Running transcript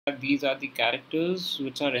these are the characters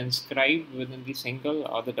which are inscribed within the single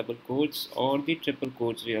or the double quotes or the triple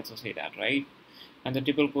quotes. We also say that, right? And the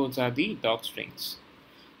triple quotes are the doc strings.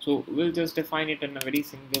 So we'll just define it in a very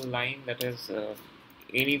single line, that is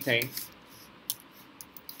anything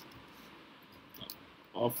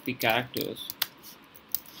of the characters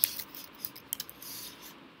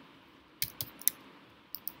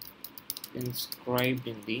inscribed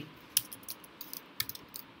in the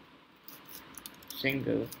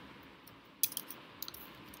single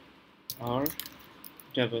or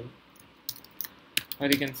double, or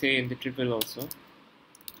you can say in the triple also,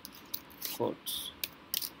 quotes.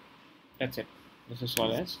 That's it. This is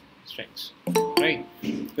all as strings, right?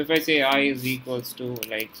 So if I say I is equals to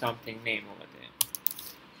like something name over there,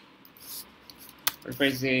 or if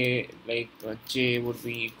I say like J would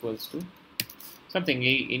be equals to something,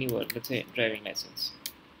 any word, let's say driving license,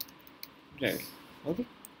 driving. Okay.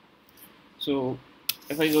 So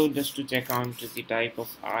if I go just to check out the type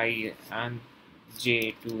of I and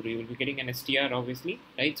J2, you will be getting an str obviously,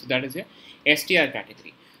 right? So that is a str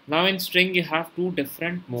category. Now in string you have two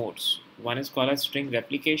different modes. One is called as string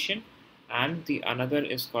replication and the another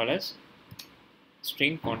is called as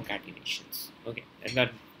string concatenations. Okay, and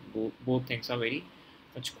that both things are very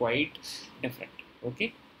much quite different.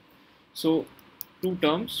 Okay, so two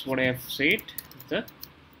terms what I have said, the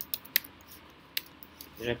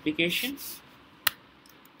replication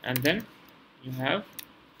and then you have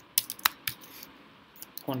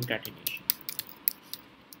concatenation.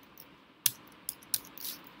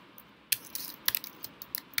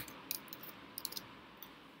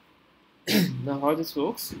 Now how this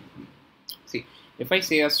works, see, if I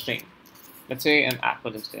say a string, let's say an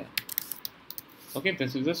apple is there. Okay,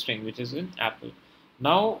 this is a string which is an apple.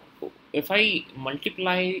 Now if I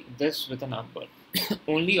multiply this with a number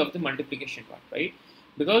only of the multiplication part, right?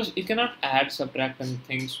 Because you cannot add, subtract and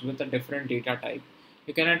things with a different data type.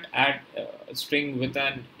 You cannot add a string with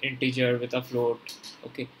an integer, with a float,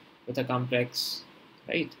 okay, with a complex,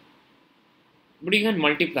 right? But you can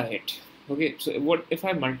multiply it. Okay, so what if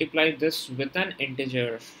I multiply this with an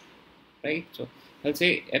integer, right? So let's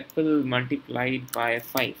say apple multiplied by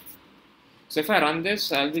 5. So if I run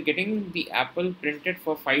this, I'll be getting the apple printed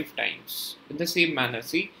for 5 times in the same manner.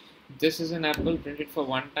 See, this is an apple printed for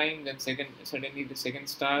 1 time, then second, suddenly the second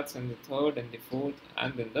starts, and the third, and the fourth,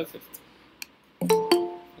 and then the fifth.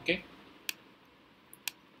 Okay.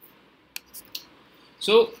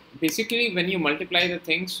 So basically, when you multiply the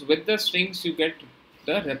things with the strings, you get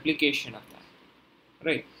the replication of that,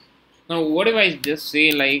 right? Now, what if I just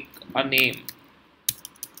say like a name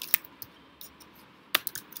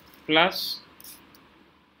plus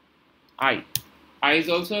I? I is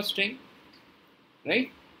also a string, right?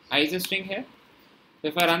 I is a string here. So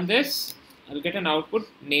if I run this, I'll get an output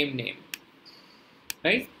name,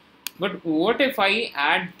 right? But what if I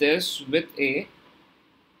add this with a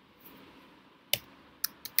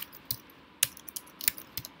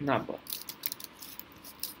number?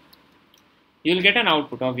 You'll get an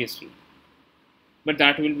output obviously, but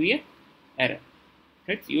that will be a error,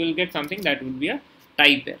 right? You will get something that will be a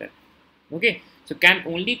type error. Okay, so can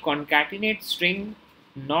only concatenate string,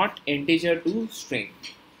 not integer to string.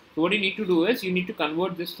 So what you need to do is you need to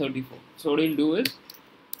convert this 34. So what you'll do is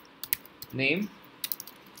name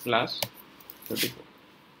plus 34,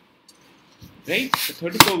 right? So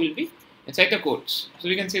 34 will be inside the quotes. So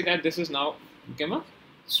we can say that this is now become a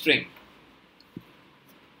string.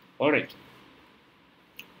 All right.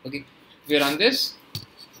 Okay. If you run this,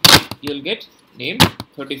 you'll get name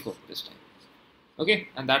 34 this time. Okay,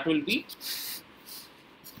 and that will be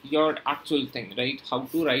your actual thing, right? How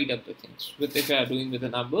to write up the things. With if you are doing with the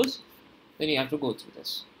numbers, then you have to go through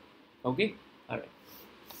this. Okay, all right.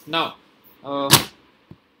 Now,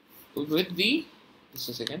 with the just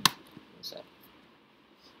a second. What's that?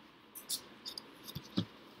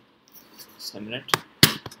 Just a minute.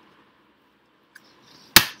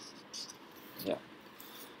 Yeah.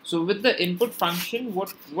 So with the input function,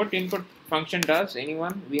 what input function does?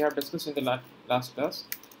 Anyone? We have discussed in the last class.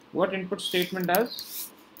 What input statement does?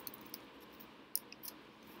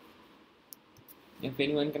 If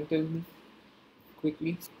anyone can tell me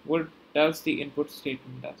quickly, what does the input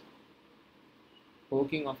statement does?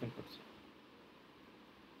 Working of inputs.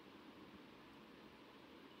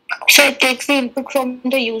 So it takes the input from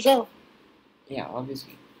the user. Yeah,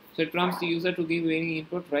 obviously. So it prompts the user to give any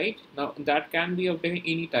input, right? Now that can be of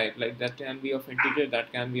any type, like that can be of integer,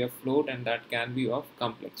 that can be of float, and that can be of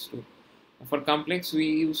complex too. For complex, we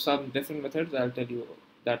use some different methods. I'll tell you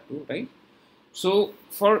that too, right? So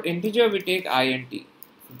for integer, we take int.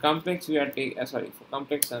 For complex, we are taking for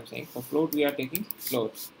complex, I'm saying. For float, we are taking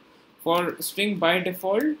float. For string, by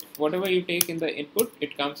default, whatever you take in the input,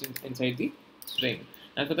 it comes inside the string.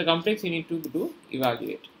 And for the complex, you need to do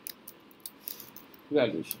evaluations.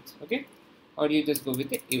 Okay, or you just go with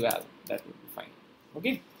the eval. That would be fine.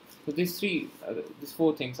 Okay, so these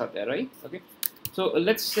four things are there, right? Okay, so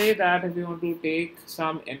let's say that if we want to take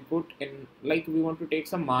some input in, like we want to take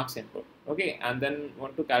some marks input, okay, and then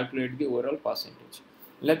want to calculate the overall percentage.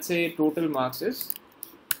 Let's say total marks is,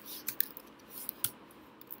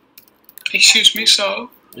 Excuse me, sir.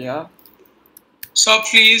 yeah. Sir,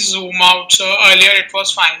 please zoom out, sir. Earlier it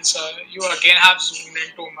was fine, sir. You again have zoomed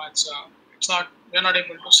in too much, sir. It's not. We're not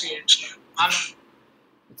able to see it, sir.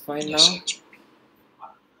 It's fine Yes, now. sir.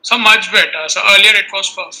 So much better. So earlier it was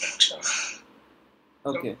perfect, sir.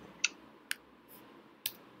 Okay.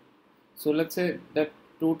 So let's say that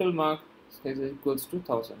total marks is equals to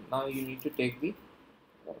 1000. Now you need to take the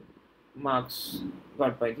marks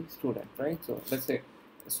got by the student, right? So let's say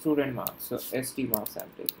student marks, so ST marks I'm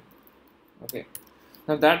taking. Okay.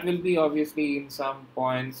 Now that will be obviously in some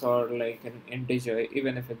points or like an integer,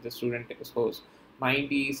 even if the student scores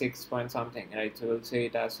 96 point something, right? So we'll say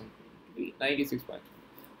it as to be 96 points.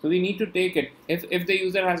 So we need to take it if the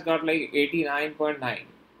user has got like 89.9,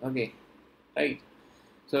 okay, right?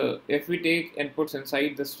 So if we take inputs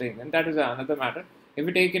inside the string, and that is another matter. If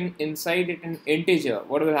we take inside it an integer,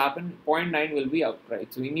 what will happen? 0.9 will be out,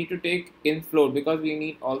 right? So we need to take in float because we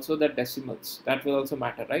need also the decimals. That will also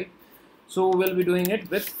matter, right? So we'll be doing it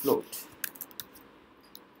with float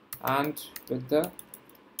and with the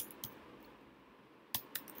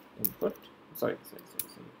input. Sorry.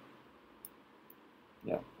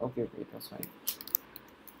 Yeah, okay, it was fine.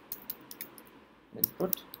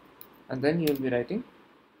 Input, and then you'll be writing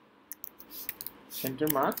enter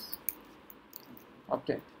marks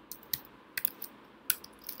obtained.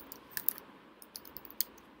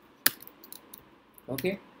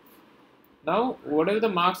 Okay. Now, whatever the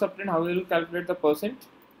marks obtained, how will you calculate the percent?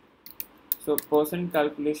 So, percent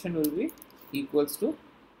calculation will be equals to,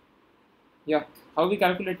 yeah, how we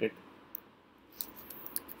calculate it?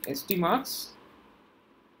 ST marks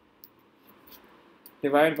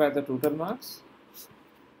divided by the total marks.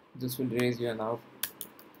 This will raise you an out.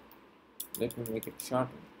 Let me make it shorter.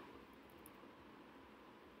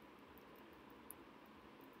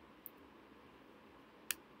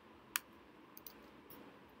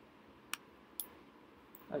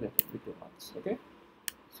 And that will be 2 marks. Okay.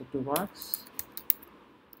 So 2 marks.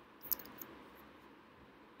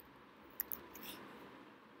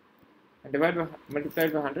 And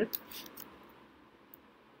multiplied by 100.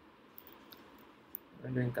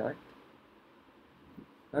 I'm doing correct.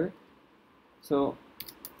 Okay. So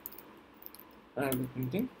I will be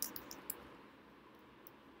printing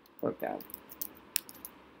per cal.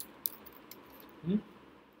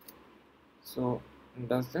 So in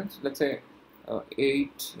distance, let's say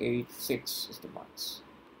 886 is the marks.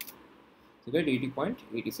 So get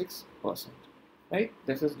 80.86%. Right?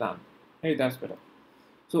 This is done. Hey, that's better.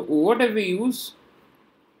 So what if we use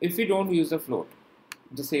if we don't use the float?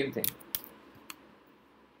 The same thing.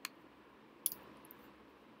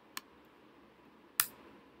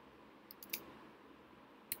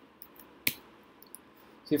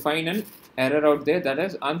 So you find an error out there that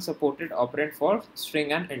is unsupported operand for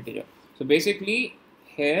string and integer. So basically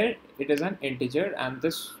here it is an integer and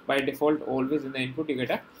this by default always in the input you get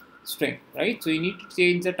a string, right? So you need to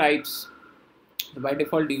change the types. So by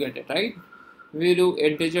default you get it, right? We do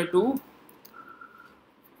integer 2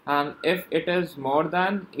 and if it is more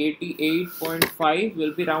than 88.5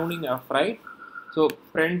 we'll be rounding off, right? So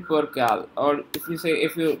print per cal, or if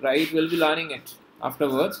you write, we'll be learning it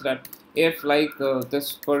afterwards that if like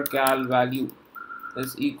this per cal value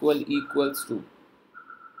is equals to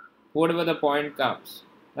whatever the point comes,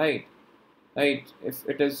 right? If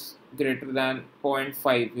it is greater than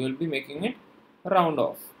 0.5 we will be making it round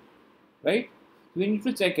off, right? We need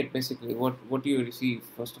to check it basically what you receive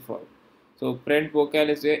first of all. So print vocal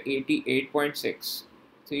is there 88.6,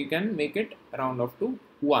 so you can make it round off to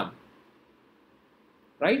 1,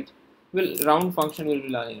 right? Well, round function will be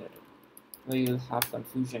learning it. We will have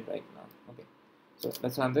confusion right now. Okay, so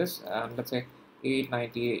let's run this and let's say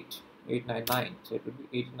 898 899, so it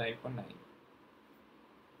would be 89.9.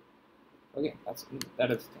 okay,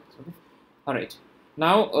 that is things. Okay, all right.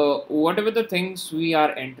 Now whatever the things we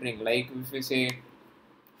are entering, like if we say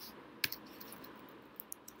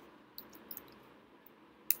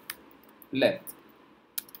length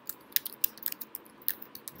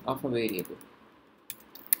of a variable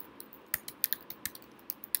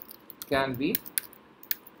can be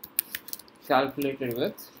calculated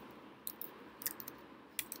with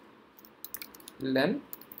len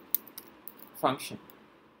function.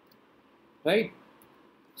 right?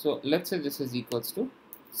 So let's say this is equals to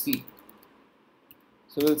C.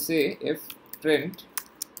 So we'll say if print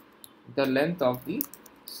the length of the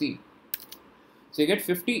C. So you get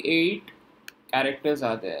 58 characters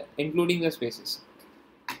are there, including the spaces.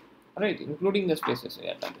 Alright, including the spaces we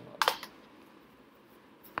are talking about.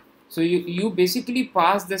 So you basically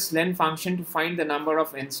pass this len function to find the number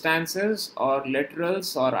of instances or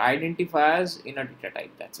literals or identifiers in a data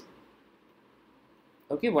type. That's it.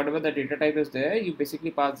 Okay, whatever the data type is there, you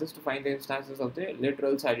basically pass this to find the instances of the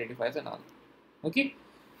literals, identifiers, and all. Okay.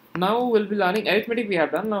 Now we'll be learning arithmetic. We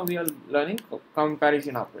have done. Now we are learning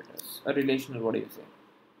comparison operators, a relational. What do you say?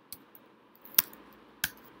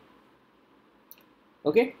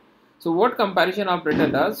 Okay. So what comparison operator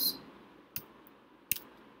does?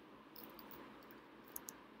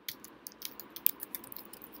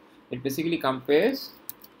 It basically compares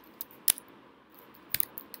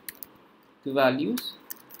two values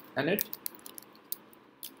and it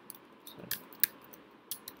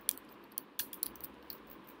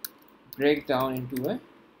break down into a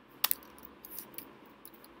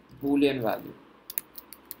Boolean value.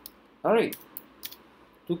 Alright.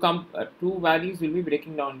 Two values will be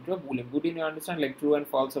breaking down into a Boolean. Boolean, you understand, like true and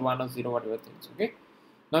false or 1 or 0, whatever things. Okay.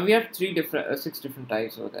 Now we have six different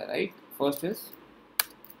types over there, right? First is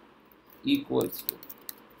equals to.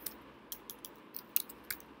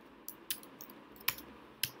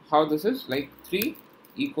 How this is like 3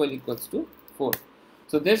 equals to 4.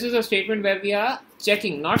 So this is a statement where we are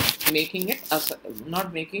checking, not making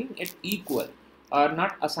it equal or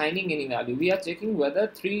not assigning any value. We are checking whether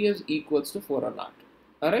 3 is equals to 4 or not.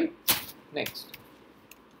 Alright, next.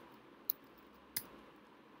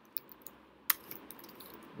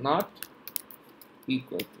 Not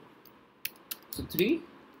equal to. So 3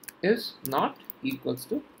 is not equals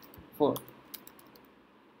to 4.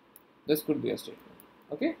 This could be a statement.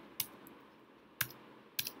 Okay.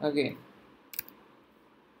 Again.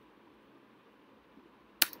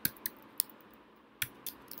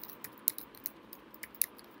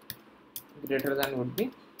 Greater than would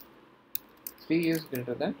be 3 is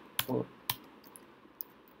greater than 4.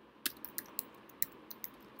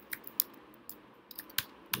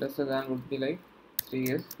 Lesser than would be like 3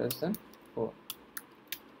 is less than 4.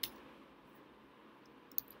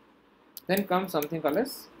 Then comes something called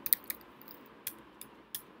as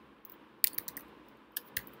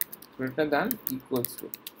greater than equals to.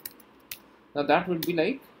 Now that would be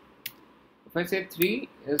like, if I say 3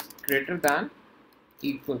 is greater than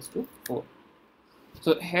equals to 4.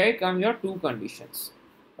 So here come your two conditions.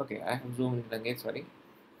 Okay, I have zoomed in again, sorry.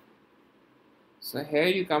 So here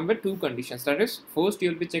you come with two conditions. That is, first you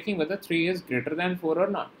will be checking whether 3 is greater than 4 or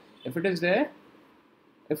not. If it is there,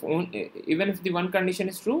 even if the one condition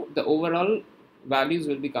is true, the overall values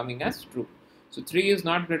will be coming as true. So 3 is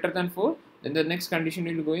not greater than 4. Then the next condition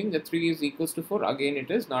will be going that 3 is equals to 4. Again, it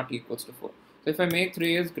is not equals to 4. So if I make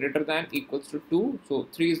 3 is greater than equals to 2, so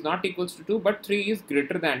 3 is not equals to 2, but 3 is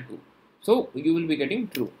greater than 2. So you will be getting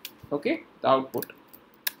true. Okay, the output.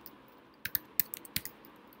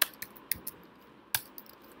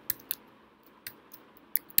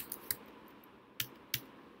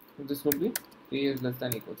 So this will be 3 is less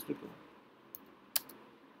than equals to 2.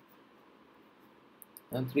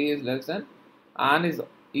 And 3 is less than and is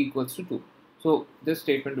equals to 2. So this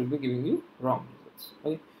statement will be giving you wrong results.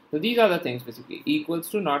 Okay. So these are the things basically: equals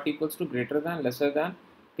to, not equals to, greater than, lesser than,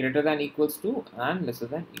 greater than equals to, and lesser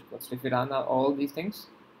than equals to. If you run all these things,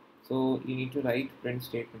 so you need to write print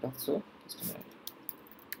statement also. Just a minute.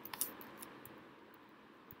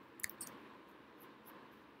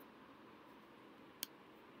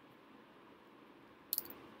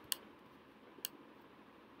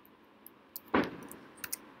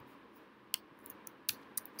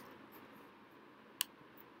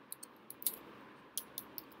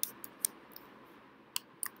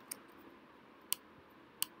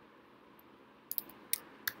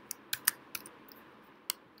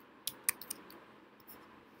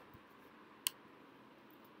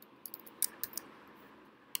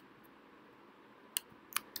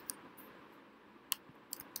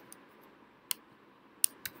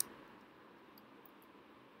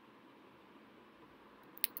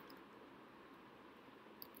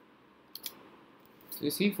 So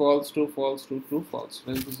you see false, true, false, true, true, false.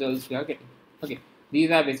 Well, results we are getting. Okay, these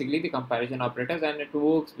are basically the comparison operators, and it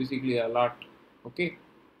works basically a lot. Okay,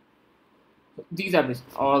 so these are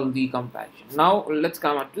basically all the comparison. Now let's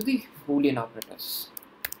come up to the Boolean operators.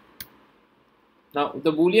 Now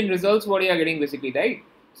the Boolean results, what you are getting basically, right?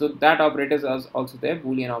 So that operators is also there.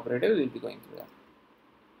 Boolean operator, we will be going through that.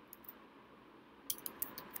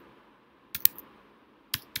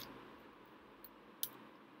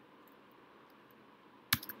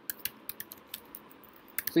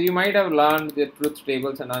 So you might have learned the truth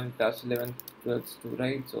tables and on class 11, 12 too,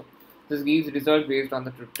 right? So this gives result based on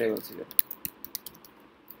the truth tables here.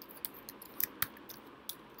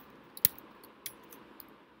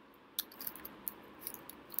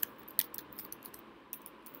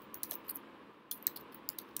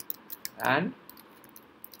 And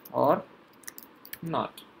or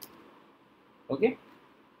not. Okay.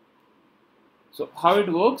 So how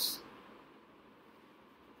it works?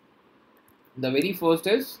 The very first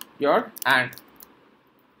is your AND,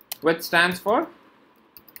 which stands for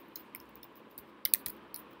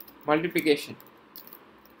multiplication,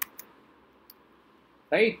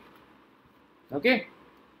 right? Okay.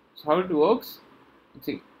 So how it works? Let's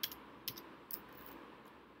see.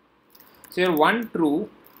 So your one true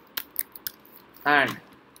and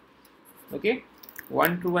okay,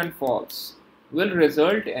 one true and false will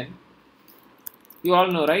result in, you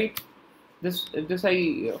all know, right? This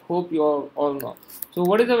I hope you all know. So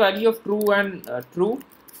what is the value of true and true?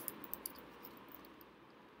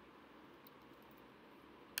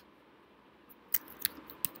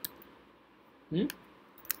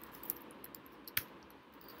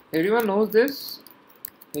 Everyone knows this?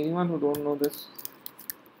 Anyone who don't know this?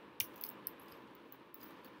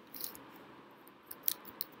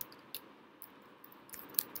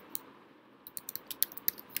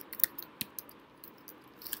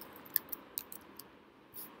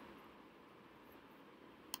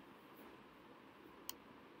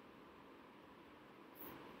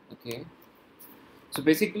 Okay. So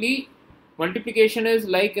basically, multiplication is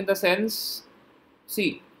like in the sense,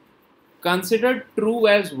 see, consider true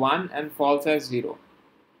as 1 and false as 0.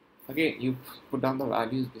 Okay, you put down the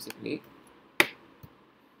values basically.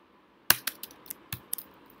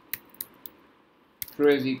 True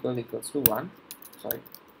is equals to 1. Sorry.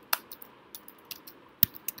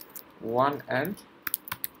 1 and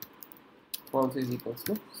false is equals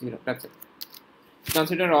to 0. That's it.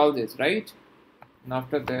 Consider all this, right? And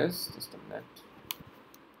after this, just a minute.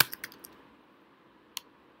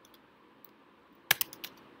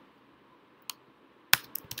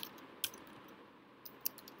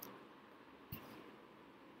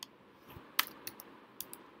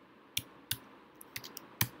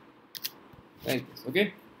 Like this,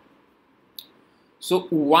 okay? So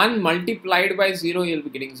 1 multiplied by 0, you'll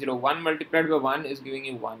be getting 0. 1 multiplied by 1 is giving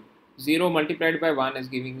you 1. 0 multiplied by 1 is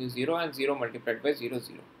giving you 0, and 0 multiplied by 0,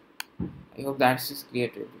 0. I hope that's just clear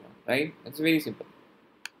to everyone, right? It's very simple.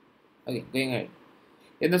 Okay, going ahead.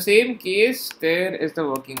 In the same case, there is the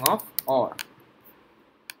working of OR.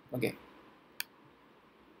 Okay.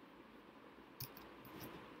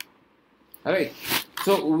 Alright.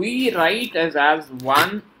 So we write as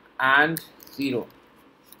 1 and 0.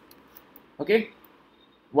 Okay.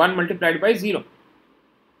 1 multiplied by 0.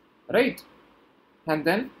 Right. And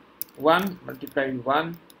then 1 multiplied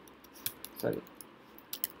 1. Sorry.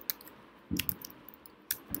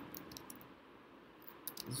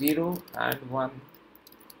 0 and 1.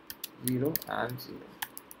 0 and 0.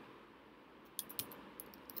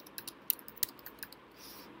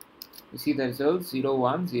 You see the result 0,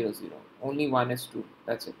 1, 0, 0. Only 1 is true.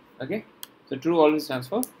 That's it. Okay. So true always stands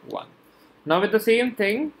for 1. Now with the same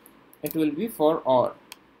thing, it will be for OR.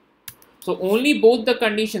 So only both the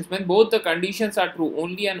conditions, when both the conditions are true,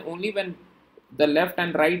 only and only when the left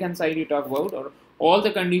and right hand side you talk about, or all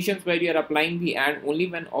the conditions where you are applying the AND, only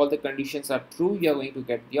when all the conditions are true, you are going to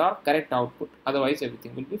get your correct output. Otherwise,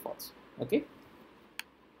 everything will be false. Okay.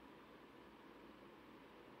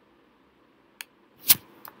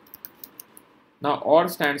 Now OR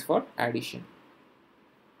stands for addition.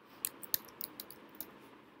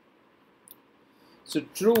 So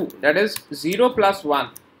true, that is 0 plus 1.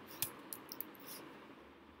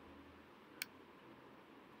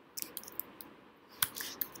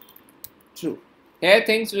 True. Here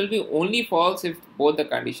things will be only false if both the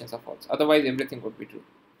conditions are false. Otherwise everything would be true.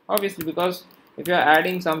 Obviously, because if you are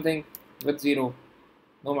adding something with 0,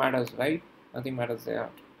 no matters, right? Nothing matters there.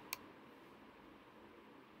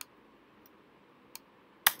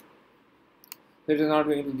 So it is not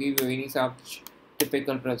going to give you any such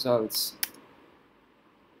typical results.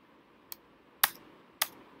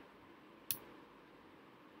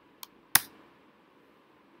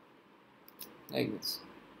 Like this.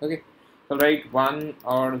 Okay. So write 1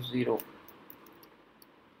 or 0.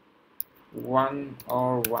 1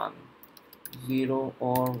 or 1. 0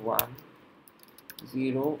 or 1.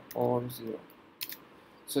 0 or 0.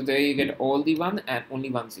 So there you get all the 1 and only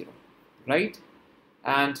 1 0. Right?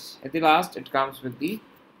 And at the last it comes with the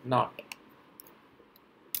not.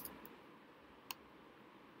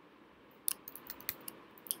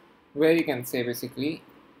 Where you can say basically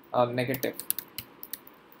a negative.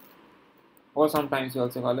 or sometimes you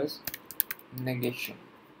also call as negation,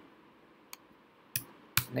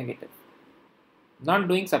 negative, not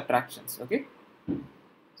doing subtractions. Okay,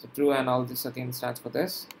 so true and all this again stands for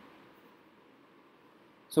this.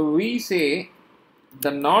 So we say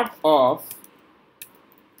the not of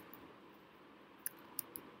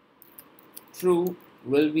true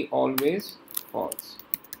will be always false,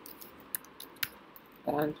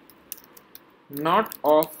 and not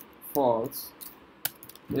of false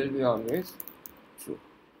will be always true.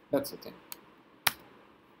 That's the thing.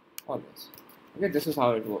 Always. Okay, this is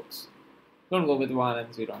how it works. Don't go with 1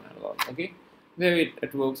 and 0 and all. Okay, there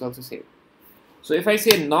it works also same. So if I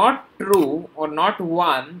say not true or not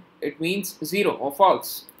 1, it means 0 or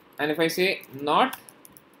false. And if I say not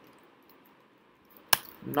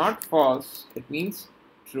false, it means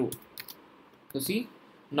true. So see,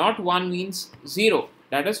 not 1 means 0,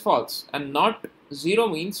 that is false, and not 0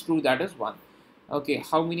 means true, that is 1. Okay,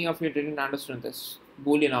 how many of you didn't understand this?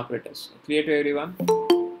 Boolean operators. Clear to everyone?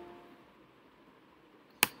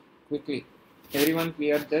 Quickly. Everyone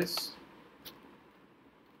clear this?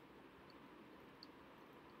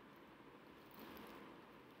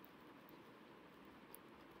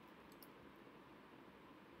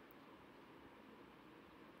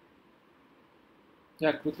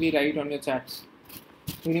 Yeah, quickly write on your chats.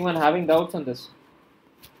 Anyone having doubts on this?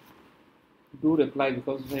 Do reply,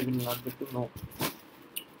 because I will not get to know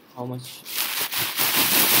how much.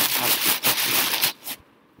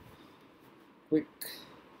 Quick.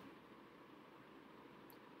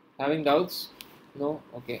 Having doubts? No?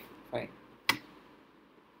 Okay, fine.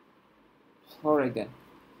 Alright then.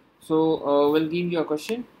 So we'll give you a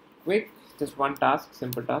question. Quick, just one task,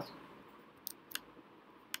 simple task.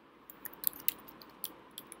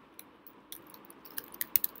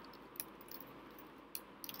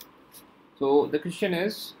 So the question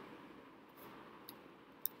is,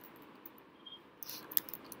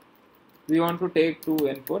 we want to take two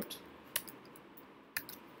input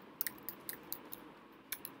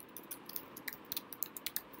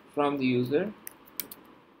from the user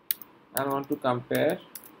and want to compare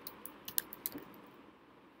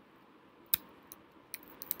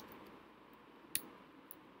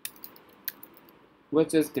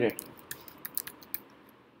which is greater,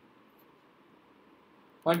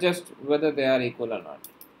 or just whether they are equal or not.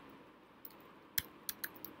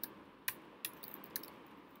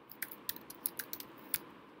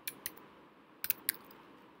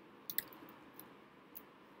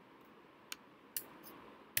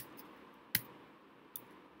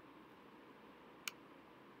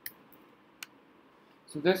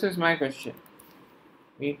 So this is my question.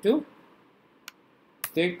 We need to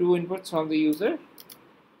take two inputs from the user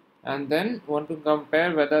and then want to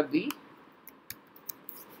compare whether the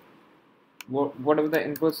whatever the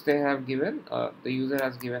inputs they have given, the user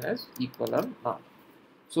has given is equal or not.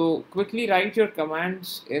 So quickly write your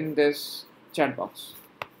commands in this chat box.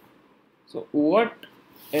 So what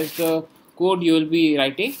is the code you will be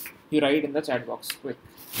writing? You write in the chat box. Quick.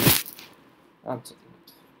 One second.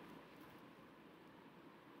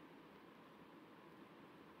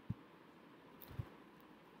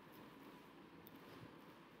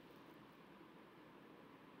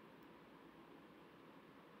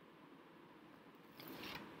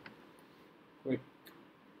 Quick.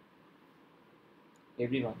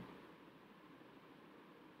 Everyone.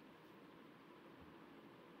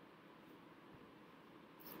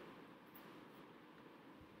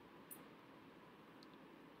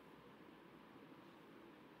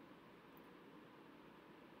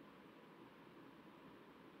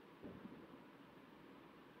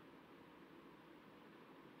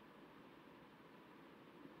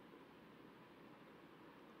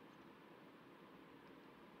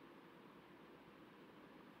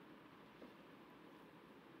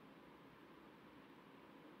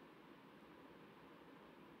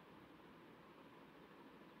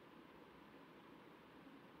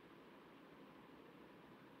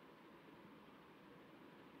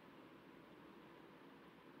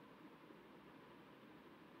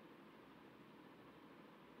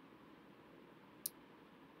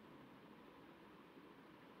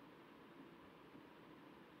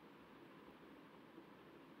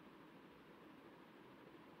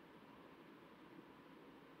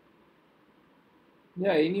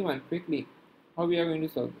 Yeah, anyone, quickly. How we are going to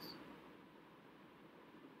solve this?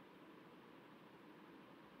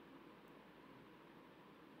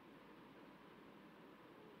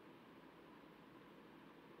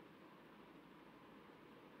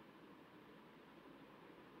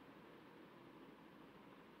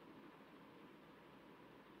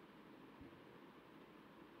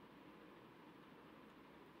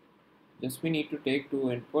 Just we need to take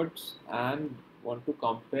two inputs and want to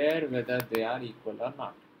compare whether they are equal or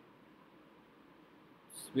not.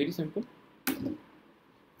 It's very simple.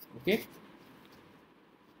 Okay.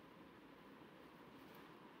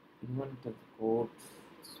 Even the code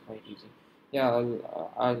is quite easy. Yeah,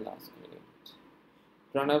 I'll ask you.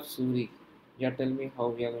 Pranav Suri, yeah, tell me how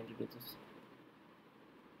we are going to do this.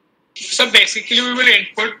 So basically, we will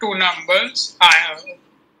input two numbers,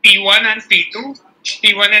 P1 and P2.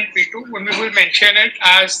 P1 and P2. When we will mention it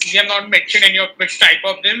as we have not mentioned any of which type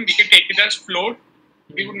of them, we can take it as float.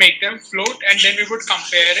 We would make them float, and then we would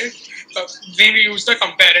compare it. Then we use the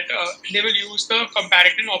comparator. They will use the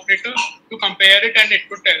comparison operator to compare it, and it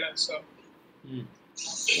would tell us.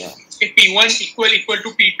 Yeah. If P1 equal to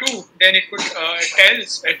P2, then it would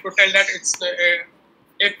tell that it's the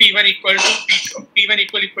if P1 equal to P1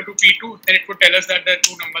 equal to P2, then it would tell us that the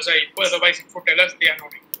two numbers are equal. Otherwise, it would tell us they are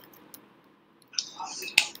not equal.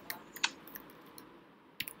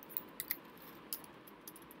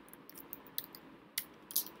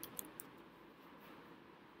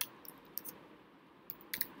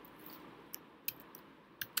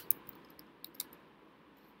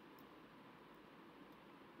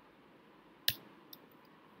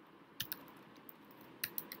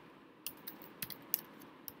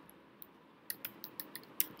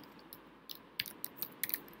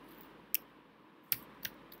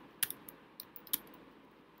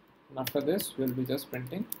 And after this, we'll be just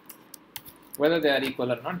printing whether they are equal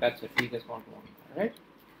or not. That's it. We just want to know. Alright?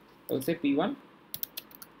 So we'll say P1.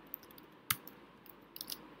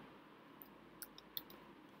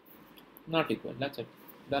 Not equal. That's it.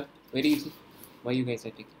 Done. Very easy. Why you guys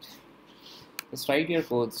are taking it? Just write your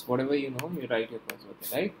codes. Whatever you know, you write your codes.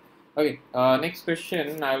 Okay, right? Okay. Next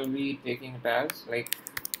question, I will be taking it as like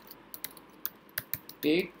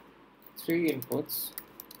take three inputs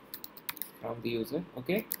from the user.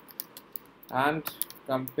 Okay, and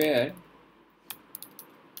compare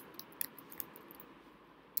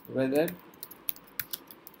whether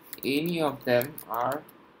any of them are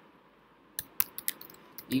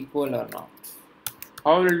equal or not.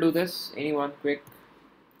 How will do this? Anyone quick?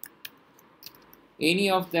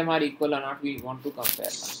 Any of them are equal or not? We want to compare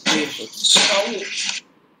now. Three inputs.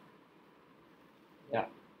 Yeah.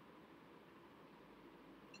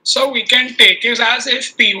 So we can take it as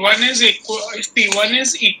if P1 is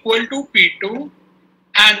equal to P2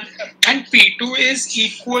 and P2 is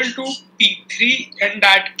equal to P3. In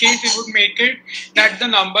that case, we would make it that the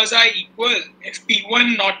numbers are equal. If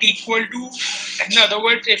P1 not equal to, in other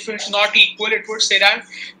words, if it's not equal, it would say that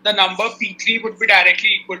the number P3 would be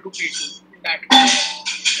directly equal to P2. In that case.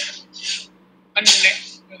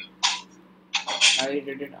 I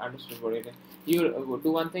didn't understand what it is. You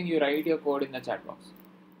do one thing. You write your code in the chat box.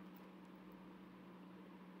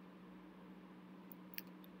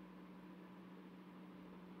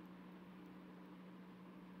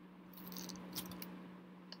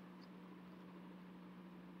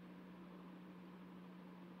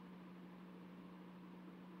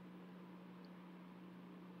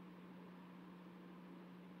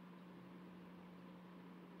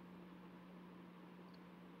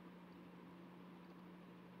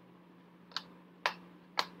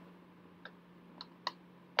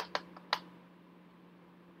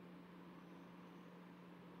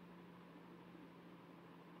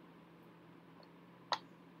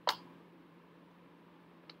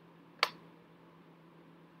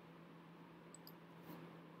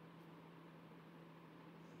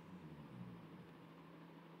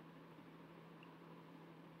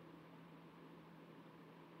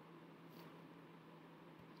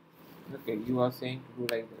 Okay, you are saying to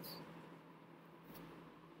do like this.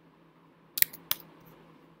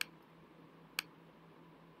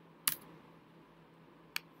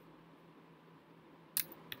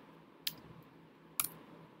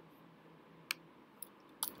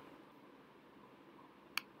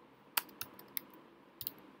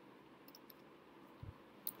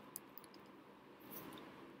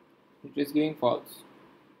 It is giving false.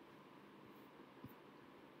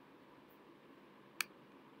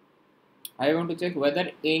 I want to check whether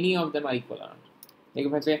any of them are equal or not. Like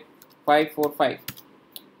if I say 5, 4, 5.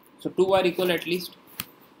 So 2 are equal at least.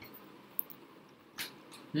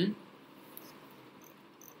 Two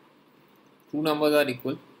numbers are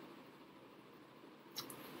equal.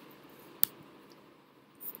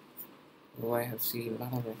 Oh, I have seen a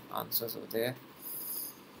lot of answers over there.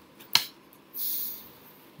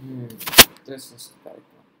 This is the correct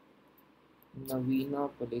one. Navina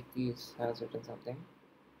Paleti has written something.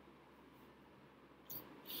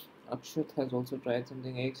 Akshat has also tried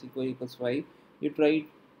something. X equals y. You try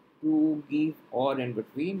to give or in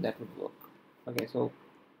between. That would work. Okay, so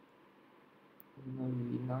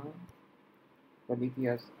Navina Kaliti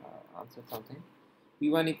has answered something.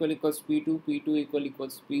 P1 equals P2, P2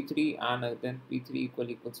 equals P3, and then P3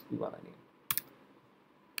 equals P1 again.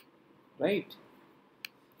 Right?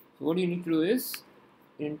 So what you need to do is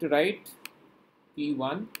you need to write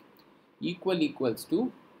P1 equals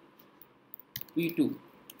to P2,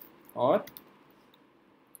 or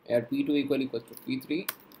P2 equals to P3,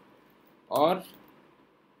 or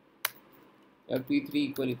P3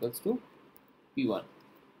 equals to P1.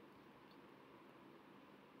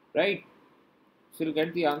 Right? So you'll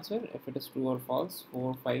get the answer if it is true or false.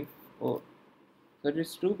 4, 5, 4. So it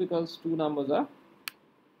is true because two numbers are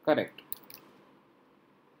correct.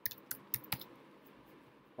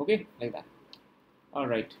 Okay, like that.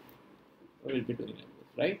 Alright. We will be doing like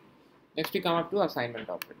this, right? Next we come up to assignment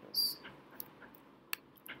operators.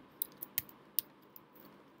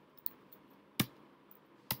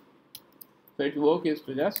 So its work is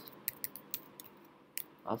to just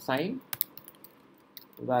assign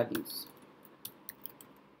values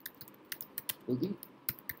to the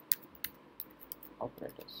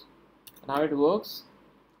operators. And how it works,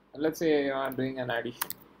 let's say you are doing an addition.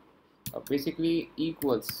 Basically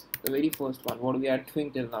equals, the very first one, what we are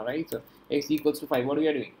doing till now, right? So x equals to 5, what we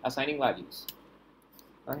are doing? Assigning values.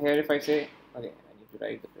 Now here if I say, okay, I need to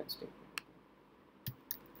write the print statement.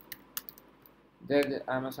 Then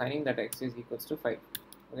I am assigning that x is equals to 5.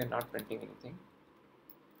 Okay, not printing anything.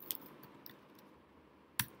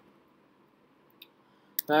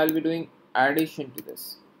 Now I will be doing addition to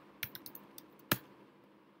this.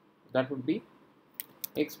 That would be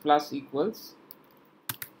x plus equals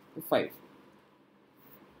to 5.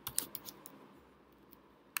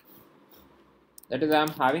 That is, I am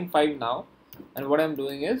having 5 now, and what I am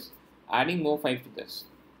doing is adding more 5 to this.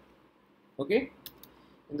 Okay.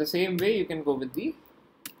 In the same way, you can go with the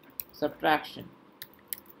subtraction.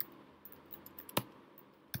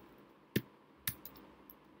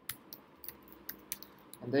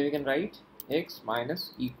 And then we can write x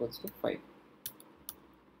minus equals to 5.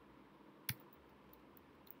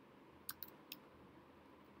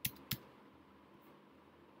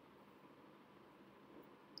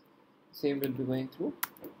 Same will be going through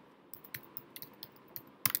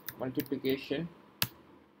multiplication.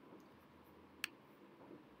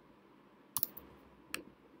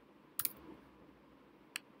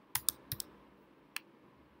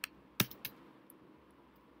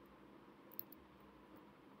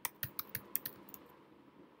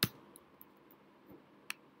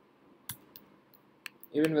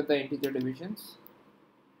 Even with the integer divisions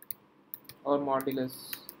or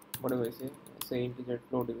modulus, whatever I say integer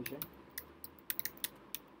floor division.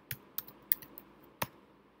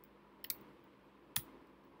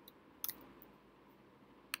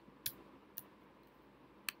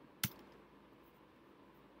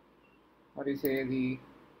 Or you say the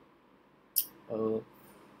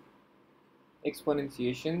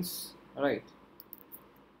exponentiations, right?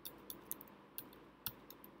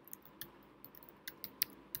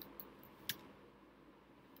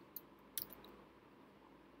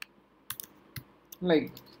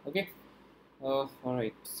 Like this. Okay.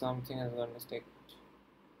 Alright, something has got mistake.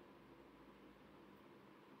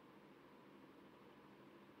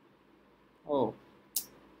 Oh,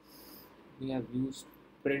 we have used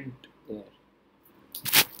print there.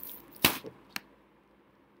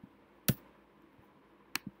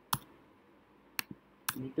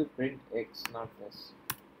 You need to print x, not this.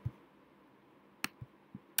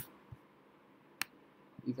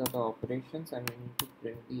 These are the operations, and we need to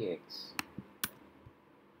print the x.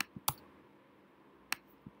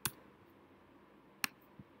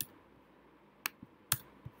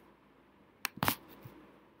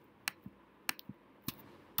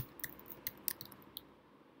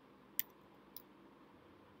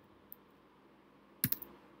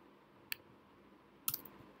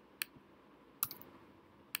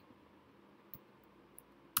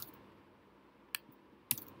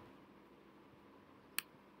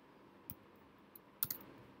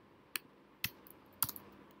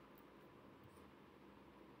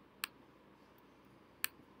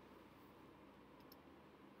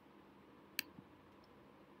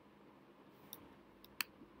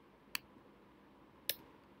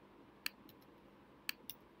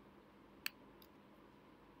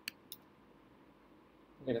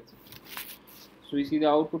 Okay, that's it. So we see the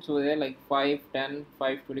outputs over there like 5, 10,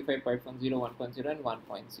 5, 25, 5.0, 1.0 and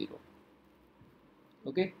 1.0.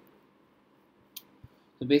 Okay.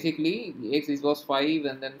 So basically the x was 5,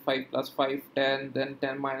 and then 5 plus 5, 10, then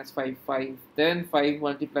 10 minus 5, 5, then 5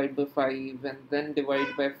 multiplied by 5, and then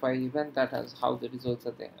divided by 5, and that is how the results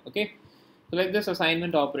are there. Okay. So like this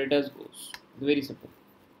assignment operators goes. Very simple.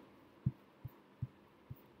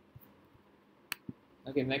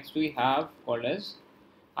 Okay, next we have called as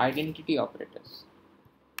identity operators.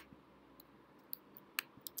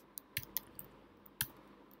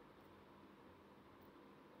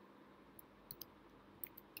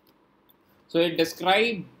 So it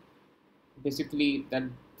describes basically that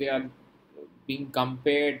they are being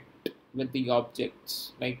compared with the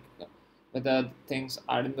objects, like whether things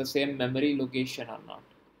are in the same memory location or not.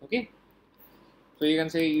 Okay, so you can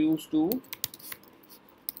say used to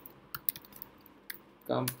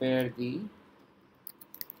compare the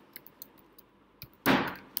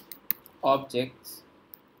objects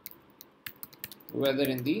whether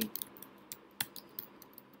in the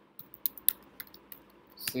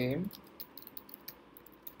same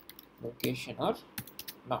location or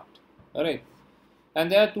not. All right,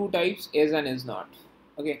 and there are two types, is and is not.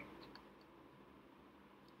 Okay,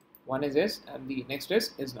 one is is and the next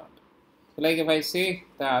is not. So like if I say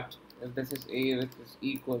that if this is a, which is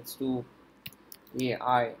equals to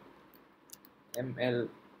ai ml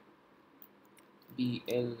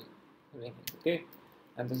dl, okay,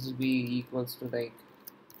 and this is b equals to like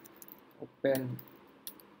open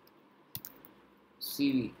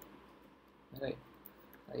cv, right,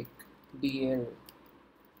 like dl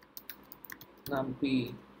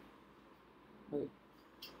numpy. Okay.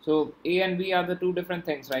 So A and B are the two different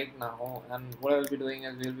things right now, and what I will be doing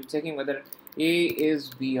is we will be checking whether A is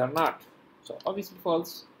B or not. So obviously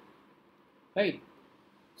false, right?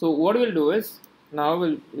 So what we'll do is now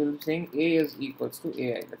we'll be saying A is equals to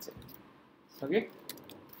AI, let's say, okay?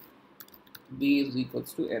 B is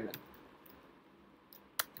equals to MN,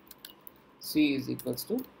 C is equals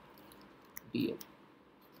to DL.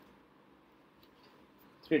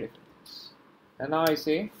 Three different things. And now I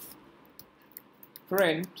say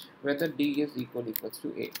print whether D is equals to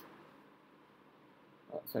A.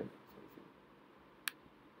 Oh, sorry.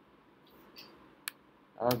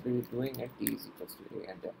 I'll be doing it D is equals to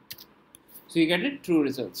A and then. So you get it true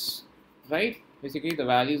results, right? Basically the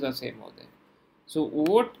values are same over there. So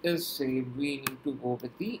what is say we need to go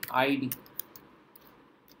with the ID,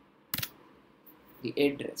 the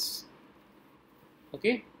address.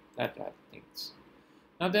 Okay, that are things.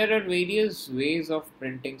 Now there are various ways of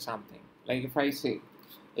printing something. Like if I say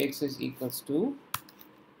x is equals to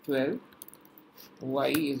 12, y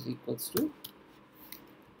is equals to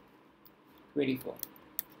 24.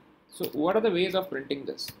 So what are the ways of printing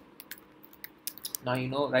this? Now you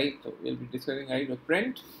know, right? So we'll be discussing, right? With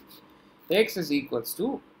print x is equals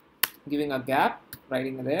to giving a gap,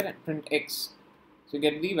 writing there, and print x. So you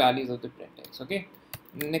get the values of the print x. Okay.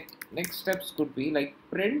 Next steps could be like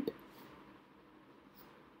print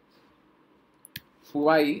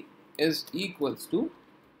y is equals to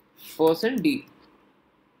 %d,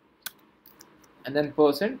 and then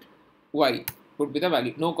 %y would be the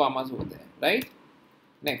value, no commas over there, right?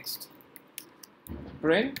 Next,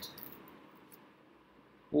 print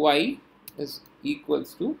y is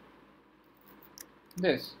equals to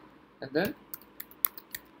this, and then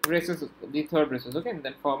braces, the third braces, okay, and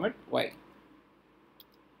then format y.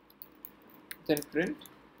 Then print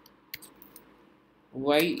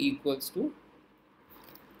y equals to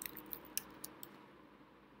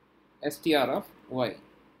str of y,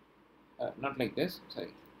 not like this,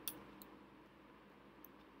 sorry,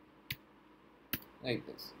 like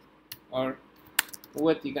this, or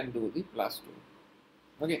what you can do the +2.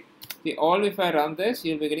 Okay, see, all if I run this,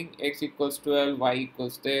 you'll be getting x equals 12, y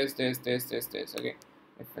equals this. Okay,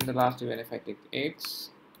 if in the last even if I take x,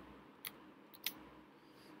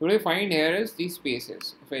 what you find here is these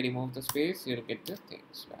spaces. If I remove the space, you'll get the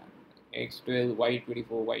things back. X12, y24,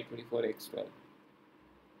 y24, x12.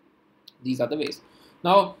 These are the ways.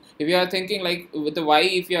 Now, if you are thinking like with the y,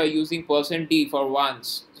 if you are using %d for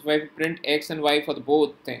once, so if I print x and y for the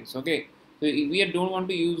both things, okay. So we don't want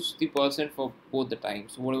to use the % for both the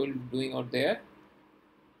times. So what we'll be doing out there,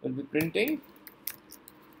 we'll be printing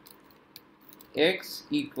x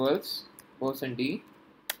equals %d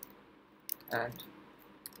and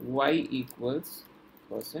y equals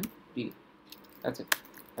 %d. That's it.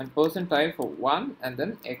 And % for 1 and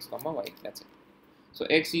then x comma y. That's it. So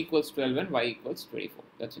x equals 12 and y equals 24.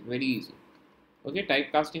 That's it. Very easy. Okay,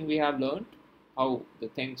 typecasting we have learned how the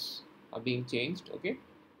things are being changed. Okay.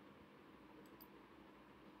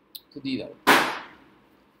 So these are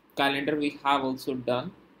calendar we have also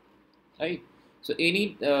done, right? So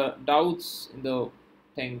any doubts in the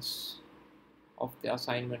things of the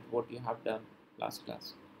assignment what you have done last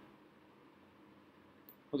class?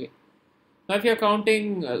 Okay. Now if you are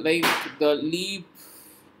counting like the leap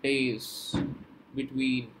days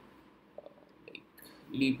between like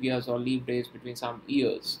leap years or leap days between some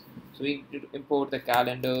years, so we need to import the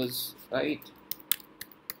calendars, right?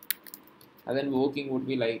 And then working would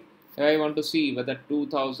be like, if I want to see whether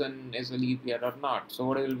 2000 is a leap year or not. So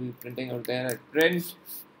what I will be printing out there, I print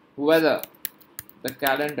whether the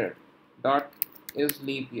calendar dot is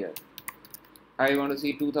leap year. I want to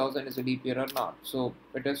see 2000 is a leap year or not. So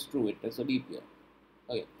it is true, it is a leap year.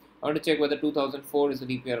 Okay. I want to check whether 2004 is a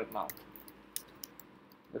leap year or not.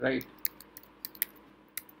 Right.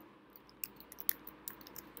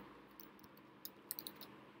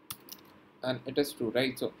 And it is true,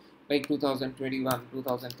 right? So like 2021,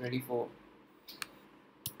 2024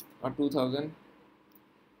 or 2000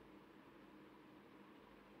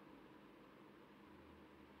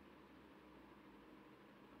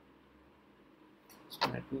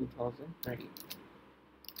 2020.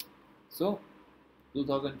 So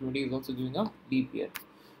 2020 is also giving a leap year.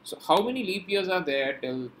 So how many leap years are there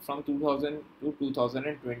till from 2000 to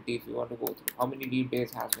 2020 if you want to go through? How many leap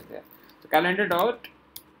days has been there? So calendar dot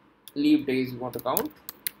leap days you want to count.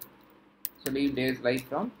 So leap days like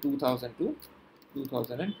from 2000 to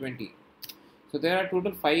 2020. So there are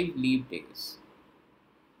total 5 leap days.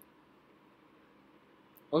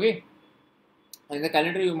 Okay. In the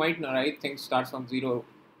calendar you might know, right? Things start from 0,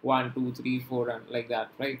 1, 2, 3, 4 and like that,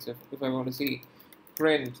 right? So if I want to see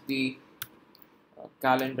print the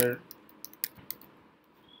calendar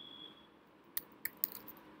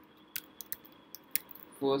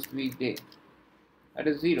first weekday, that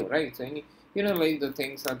is 0, right? So any, you know, like the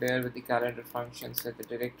things are there with the calendar functions at the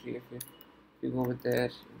directory. If you go with there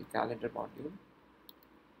in the calendar module,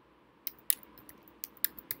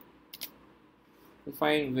 you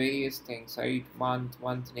find various things, right?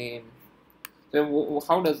 Month name. So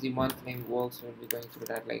how does the month name works? We'll be going through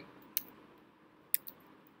that. Like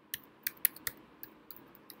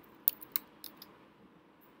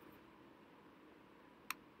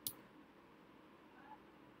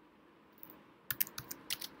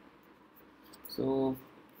so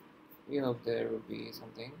you know there will be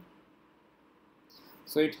something.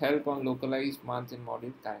 So it help on localized month in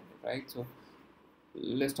module calendar, right? So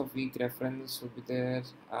list of week reference will be there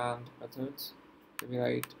and methods to be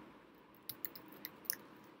right.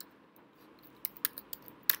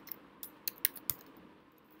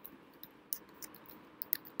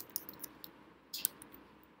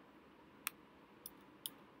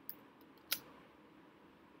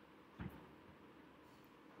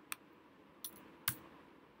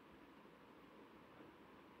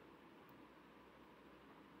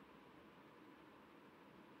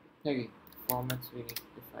 Okay, formats we need to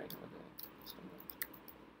define over there. So,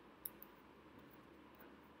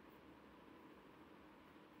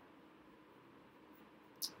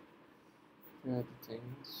 here are the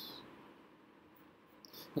things.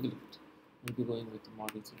 Okay, look it. We'll be going with the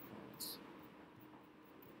models and formats.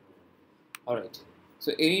 Alright.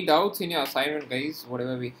 So any doubts in your assignment, guys?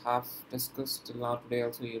 Whatever we have discussed till now today,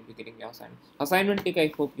 also you'll be getting your assignment. Assignment tick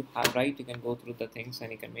I hope you have, right? You can go through the things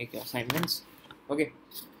and you can make your assignments. Okay.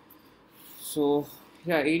 So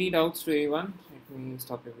yeah, any doubts to anyone? Let me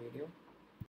stop the video.